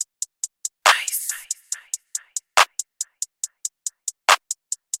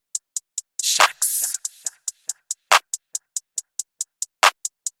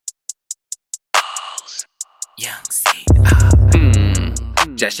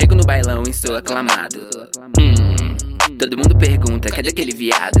Já chego no bailão e sou aclamado. Todo mundo pergunta, cadê aquele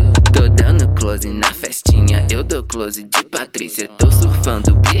viado? Tô dando close na festinha, eu dou close de Patrícia. Tô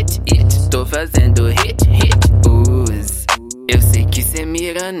surfando beat, tô fazendo hit, eu sei que cê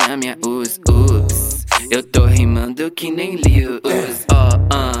mira na minha ups. Eu tô rimando que nem Lewis.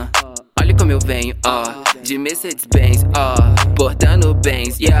 Olha como eu venho, de Mercedes-Benz, portando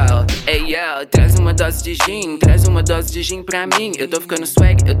bens, Ei, traz uma dose de gin pra mim. Eu tô ficando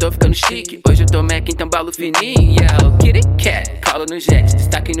swag, eu tô ficando chique. Hoje eu tô Mac, então balo fininho, Kitty Cat, colo no jet,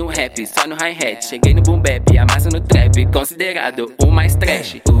 destaque no rap, só no hi-hat. Cheguei no boom bap, amassa no trap, considerado o mais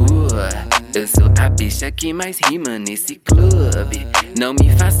trash. Eu sou a bicha que mais rima nesse clube. Não me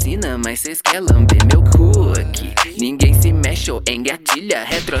fascina, mas cês quer lamber meu cu aqui. Ninguém se mexe ou engatilha.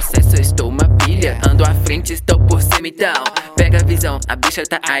 Retrocesso, eu estou uma pilha. Ando à frente, estou por cima então. Pega a visão, a bicha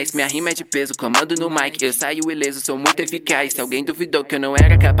tá ice. Minha rima é de peso, comando no mic. Eu saio ileso, sou muito eficaz. Se alguém duvidou que eu não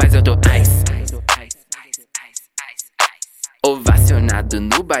era capaz, eu tô ice. Ovacionado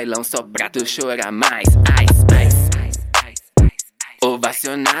no bailão só pra tu chorar mais.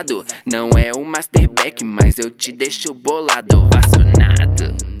 Ovacionado, não é o masterback, mas eu te deixo bolado.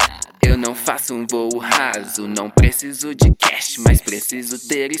 Ovacionado, eu não faço um voo raso. Não preciso de cash, mas preciso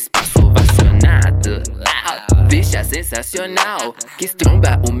ter espaço. Ovacionado, bicha sensacional, que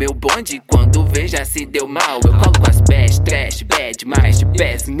estromba o meu bonde quando veja se deu mal. Eu colo com as best, trash, bad, mais de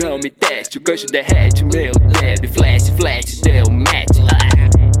pés. Não me teste, o gancho derrete, meu deb. Flash, deu match.